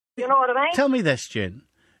You know what I mean? Tell me this, June.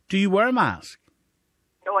 Do you wear a mask?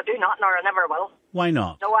 No, I do not, nor I never will. Why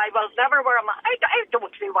not? No, I will never wear a mask. I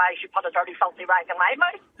don't see why I should put a dirty, filthy rag in my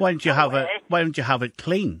mouth. Why don't you have it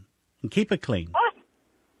clean and keep it clean? What?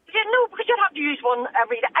 No, because you'd have to use one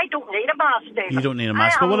every day. I don't need a mask, David. You don't need a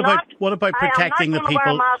mask. But what about protecting the people?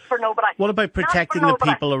 Wear a mask for nobody. What about protecting the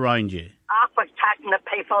people around you? Protecting the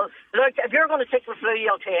people. Look, if you're going to take the flu,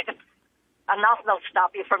 you'll take it. And nothing will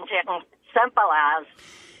stop you from taking. Simple as.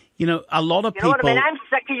 You know, a lot of people... You know what I mean? I'm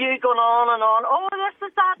sick of you going on and on. Oh, this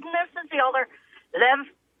is that and this is the other. Live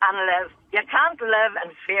and live. You can't live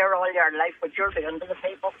in fear all your life, what you're doing to the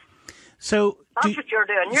people. So That's what you're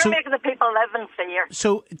doing. You're making the people live in fear.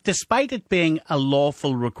 So, despite it being a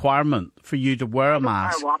lawful requirement for you to wear a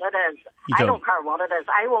mask... I don't care what it is. I don't care what it is.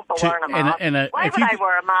 I won't be wearing a mask. Why would I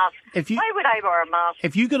wear a mask? Why would I wear a mask?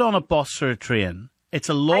 If you get on a bus or a train, it's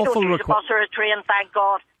a lawful requirement. I don't use a bus or a train, thank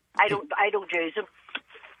God. I don't use them.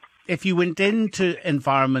 If you went into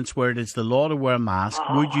environments where it is the law to wear a mask,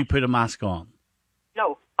 would you put a mask on?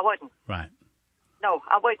 No, I wouldn't. Right. No,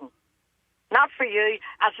 I wouldn't. Not for you.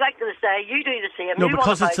 I'd like to say, you do the same. No,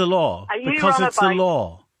 because it's the law. Because it's the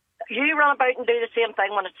law. You run about and do the same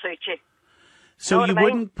thing when it suits you. So you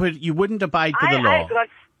wouldn't abide by the law.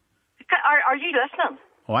 Are you listening?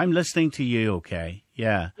 Oh, I'm listening to you, okay.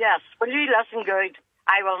 Yeah. Yes, well, you listen good.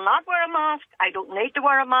 I will not wear a mask. I don't need to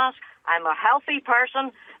wear a mask. I'm a healthy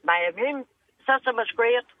person. My immune system is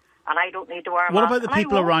great, and I don't need to wear a mask. What about the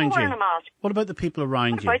people around you? What about the people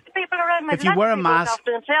around you? What about the people around me? If you wear a mask...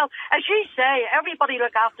 After themselves. As you say, everybody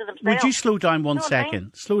look after themselves. Would you slow down one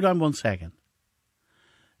second? Slow down 1 second.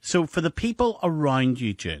 So for the people around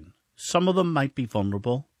you, June, some of them might be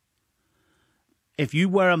vulnerable. If you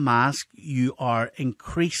wear a mask, you are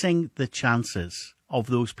increasing the chances of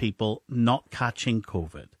those people not catching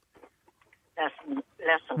COVID. Listen.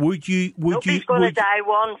 Nobody's going to die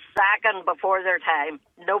 1 second before their time.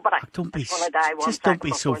 Nobody. Don't be going to die 1 second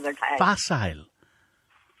before their time. Facile.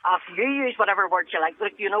 If you use whatever words you like.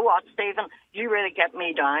 Look, you know what, Stephen? You really get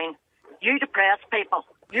me down. You depress people.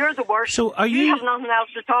 You're the worst. So are you have nothing else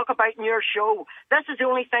to talk about in your show. This is the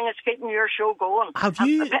only thing that's keeping your show going. Have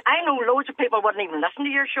you? I know loads of people wouldn't even listen to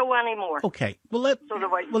your show anymore. Okay. Well,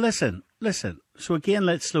 listen. So again,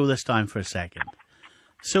 let's slow this down for a second.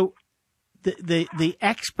 So the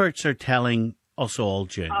experts are telling us all,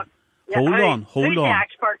 June. Hold on.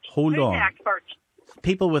 The experts?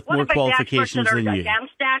 People with more qualifications than you.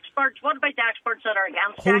 Against the experts? What about the experts that are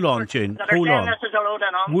against the experts? Hold on, June. Hold on. This is a load of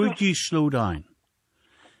nonsense? Would you slow down?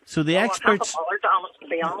 So the experts,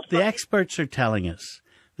 the experts are telling us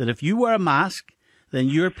that if you wear a mask, then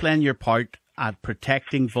you're playing your part at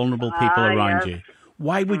protecting vulnerable people around you.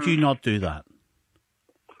 Why would you not do that?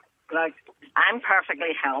 Look, I'm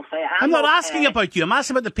perfectly healthy. I'm not asking about you. I'm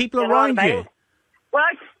asking about the people around you. Well,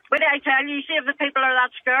 but I tell you, see if the people are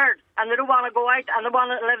that scared and they don't want to go out and they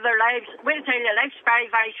want to live their lives. We'll tell you, life's very,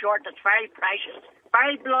 very short. It's very precious.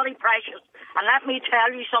 Very bloody precious. And let me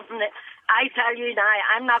tell you something that I tell you now,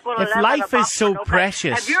 I'm not going to live in a box. If life is so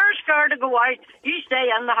precious... If you're scared to go out, you stay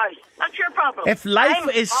in the house. That's your problem. If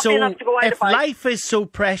life is so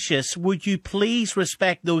precious, would you please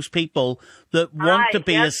respect those people that want to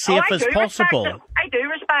be as safe as possible? I do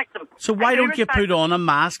respect them. So why don't you put on a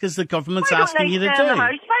mask as the government's asking you to do?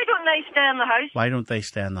 Why don't they stay in the house? Why don't they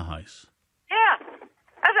stay in the house? Yeah.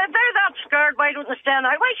 If they're that scared, why don't they stay in the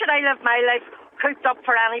house? Why should I live my life cooped up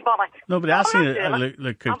for anybody? Nobody asking you to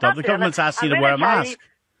look cooped up. The government's asking you to wear a mask.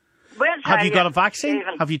 Have you got a vaccine?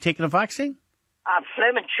 Have you taken a vaccine? I'm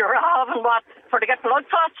flaming sure I haven't. What, to get blood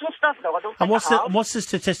clots and stuff? No, I don't think I have. What's the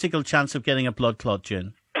statistical chance of getting a blood clot,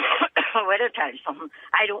 June? Wait, I'll tell you something.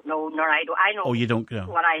 I don't know, I know. Oh, you don't know?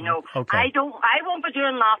 What I know. Okay. I won't be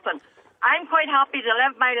doing nothing. I'm quite happy to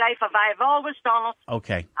live my life if I've always done it.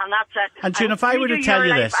 Okay. And that's it. And June, if I were to tell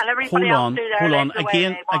you this, hold on,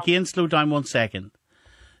 again, slow down 1 second.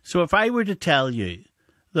 So if I were to tell you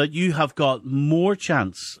that you have got more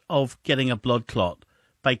chance of getting a blood clot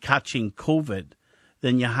by catching COVID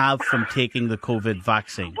than you have from taking the COVID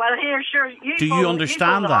vaccine. Well, here, sure. Do you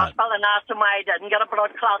understand that? Well, and asked them why I didn't get a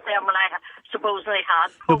blood clot then when I supposedly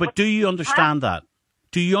had COVID. No, but do you understand that?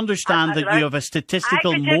 Do you understand that you have a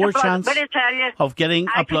statistical more chance of getting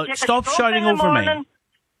a blood... Stop shouting over me.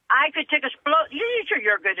 I could take a blood...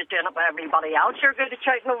 You're good at doing it with everybody else. You're good at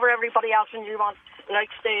shouting over everybody else and you want,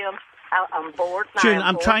 stay on board. June,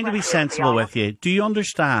 I'm trying to be sensible with you. Do you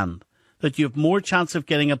understand that you have more chance of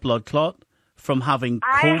getting a blood clot from having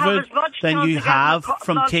COVID than you have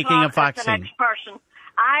from taking a vaccine?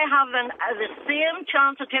 I have the same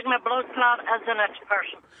chance of taking a blood clot as the next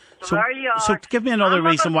person. So there you are. So give me another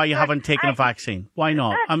reason why you haven't taken a vaccine. Why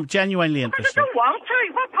not? I'm genuinely interested. I don't want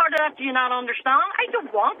to. What part of that do you not understand? I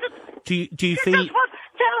don't want it. Do you feel...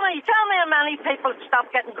 Tell me how many people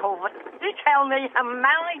stopped getting COVID. You tell me how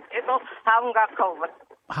many people haven't got COVID.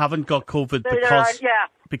 Haven't got COVID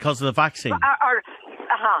because of the vaccine?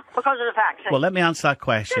 Because of the vaccine. Well, let me answer that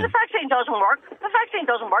question. The vaccine doesn't work. The vaccine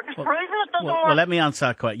doesn't work. It's proven it doesn't work. Well, let me answer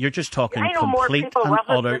that question. You're just talking complete and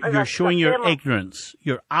utter. You're showing your ignorance.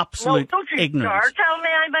 Your absolute ignorance. Tell me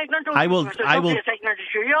I'm ignorant. I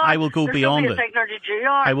will go beyond it.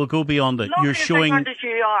 I will go beyond it. You're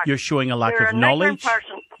showing a lack of knowledge.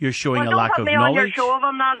 You're showing a lack of knowledge.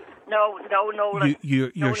 No.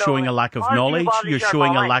 You're showing a lack of knowledge. You're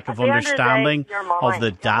showing a lack of understanding of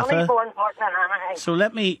the data. So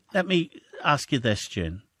let me ask you this,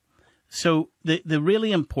 June. So the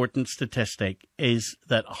really important statistic is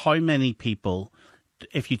that how many people,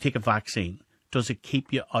 if you take a vaccine, does it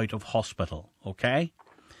keep you out of hospital? Okay?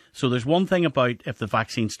 So there's one thing about if the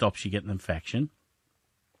vaccine stops you getting an infection,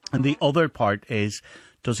 and the other part is,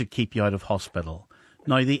 does it keep you out of hospital?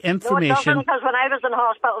 Now, the information... No, it doesn't, because when I was in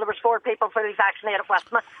hospital, there was 4 people fully vaccinated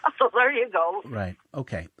with me. So there you go. Right,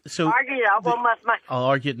 okay. So argue that one with me. I'll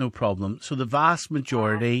argue it, no problem. So the vast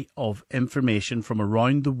majority of information from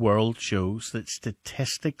around the world shows that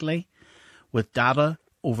statistically, with data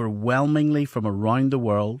overwhelmingly from around the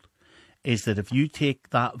world, is that if you take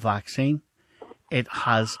that vaccine, it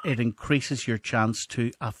increases your chance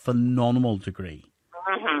to a phenomenal degree.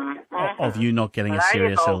 Of you not getting a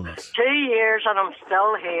serious illness. 2 years and I'm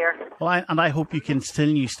still here. Well, I hope you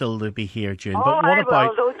continue still to be here, June. But what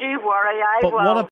about? Don't you worry, I will.